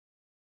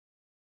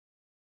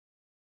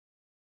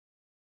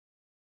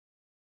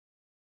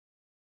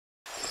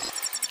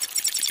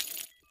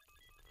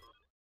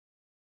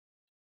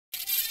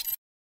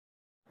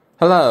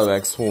Hello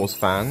Xhorse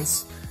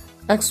fans!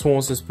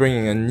 Xhorse is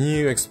bringing a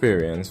new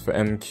experience for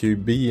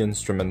MQB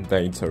instrument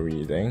data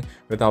reading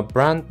with our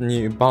brand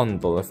new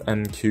bundle of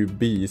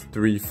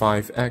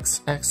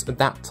MQB48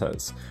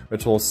 adapters,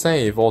 which will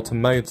save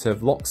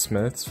automotive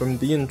locksmiths from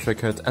the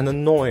intricate and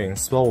annoying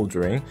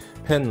soldering,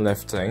 pin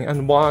lifting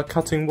and wire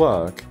cutting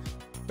work.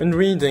 When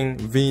reading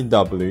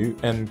VW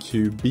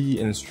MQB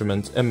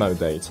instrument IMO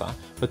data,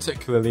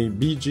 particularly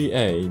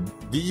BGA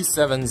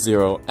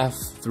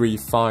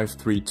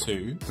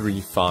D70F3537,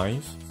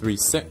 35,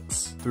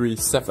 36,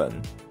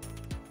 37,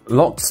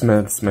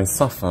 locksmiths may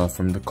suffer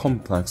from the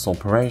complex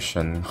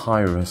operation and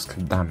high-risk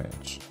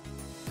damage.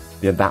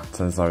 The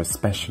adapters are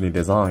especially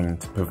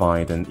designed to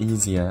provide an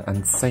easier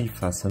and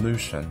safer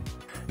solution.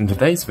 In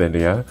today's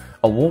video,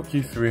 I'll walk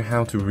you through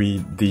how to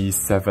read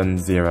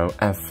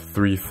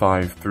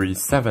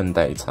D70F3537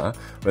 data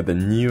with the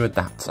new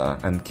adapter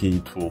and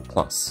Key Tool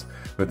Plus.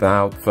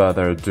 Without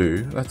further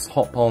ado, let's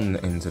hop on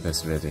into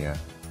this video.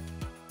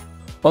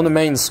 On the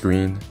main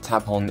screen,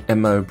 tap on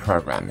IMO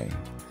Programming.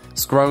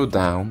 Scroll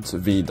down to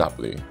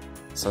VW,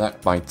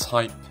 select by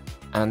type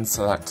and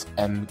select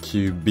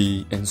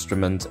MQB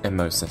Instrument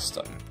IMO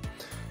System.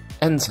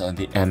 Enter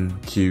the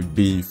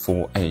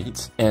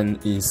MQB48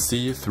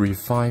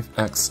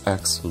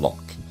 NEC35XX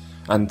lock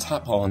and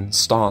tap on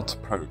Start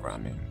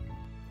Programming.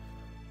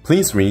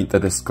 Please read the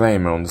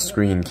disclaimer on the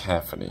screen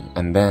carefully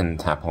and then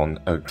tap on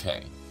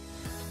OK.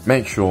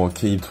 Make sure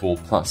Key Tool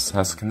Plus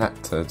has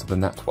connected to the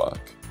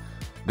network.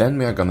 Then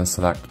we are going to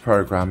select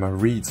Programmer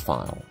Reads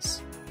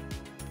Files.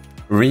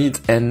 Read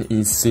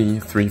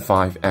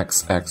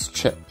NEC35XX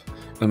chip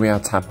and we are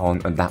tap on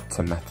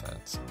Adapter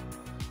Method.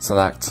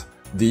 Select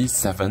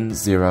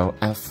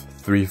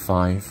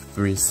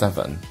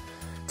D70F3537.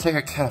 Take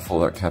a careful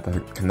look at the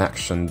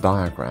connection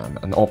diagram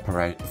and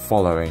operate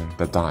following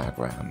the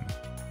diagram.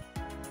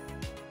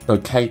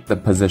 Locate the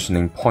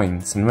positioning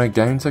points and we're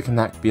going to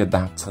connect the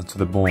adapter to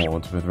the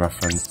board with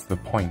reference to the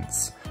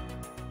points.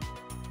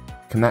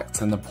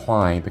 Connect and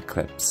apply the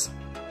clips.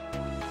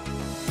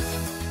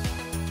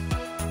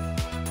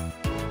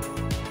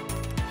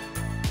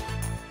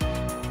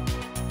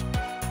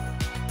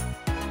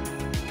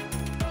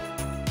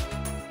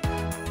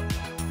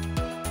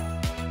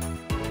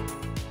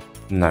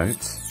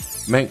 Note: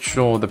 make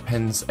sure the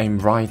pins aim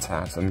right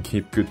at and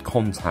keep good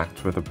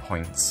contact with the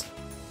points.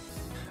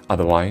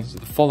 Otherwise,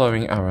 the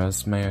following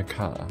errors may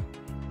occur.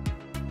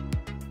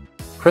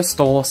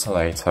 Crystal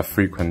oscillator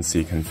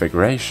frequency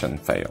configuration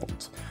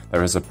failed.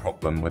 There is a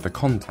problem with the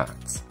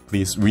contacts.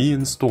 Please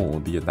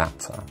reinstall the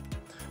adapter.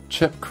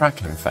 Chip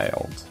cracking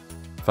failed.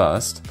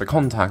 First, the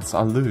contacts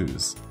are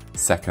loose.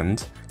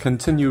 Second,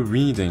 continue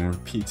reading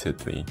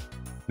repeatedly.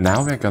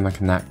 Now we're gonna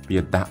connect the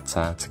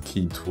adapter to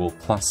Key Tool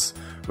Plus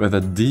with a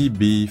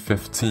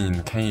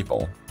DB15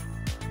 cable.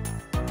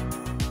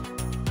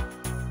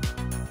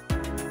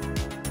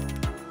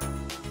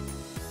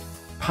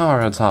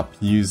 Power it up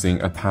using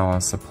a power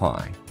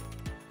supply.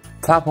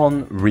 Tap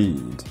on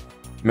Read.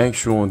 Make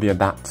sure the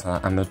adapter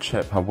and the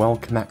chip are well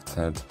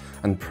connected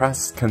and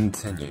press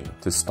Continue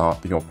to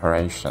start the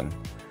operation.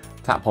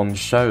 Tap on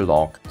Show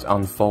Lock to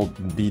unfold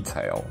the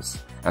details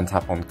and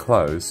tap on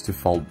Close to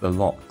fold the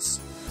locks.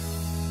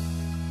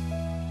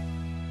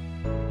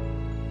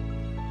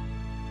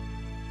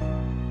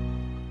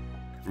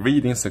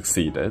 Reading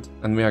succeeded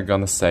and we are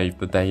gonna save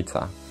the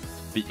data.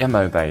 The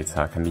IMO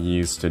data can be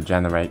used to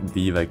generate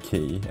dealer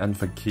key and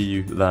for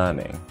key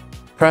learning.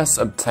 Press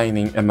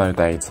Obtaining IMO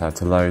data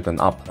to load and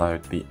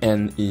upload the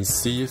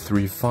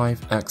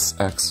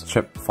NEC35XX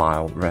chip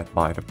file read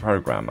by the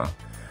programmer.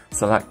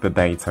 Select the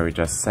data we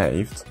just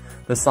saved.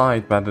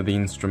 Decide whether the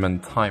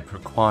instrument type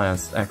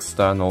requires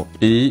external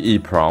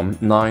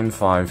EEPROM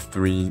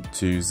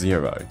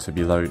 95320 to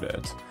be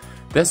loaded.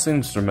 This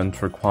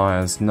instrument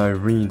requires no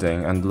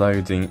reading and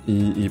loading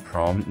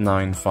EEPROM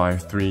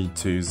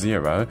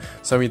 95320,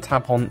 so we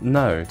tap on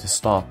No to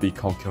start the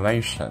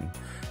calculation.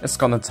 It's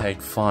gonna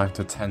take 5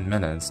 to 10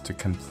 minutes to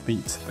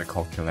complete the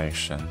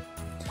calculation.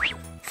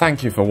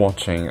 Thank you for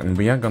watching, and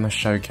we are gonna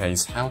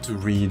showcase how to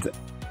read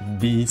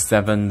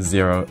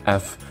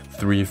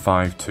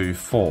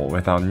D70F3524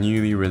 with our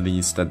newly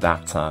released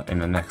adapter in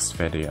the next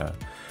video.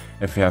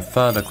 If you have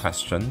further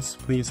questions,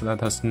 please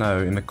let us know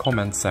in the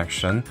comment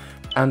section,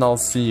 and I'll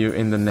see you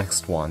in the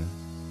next one.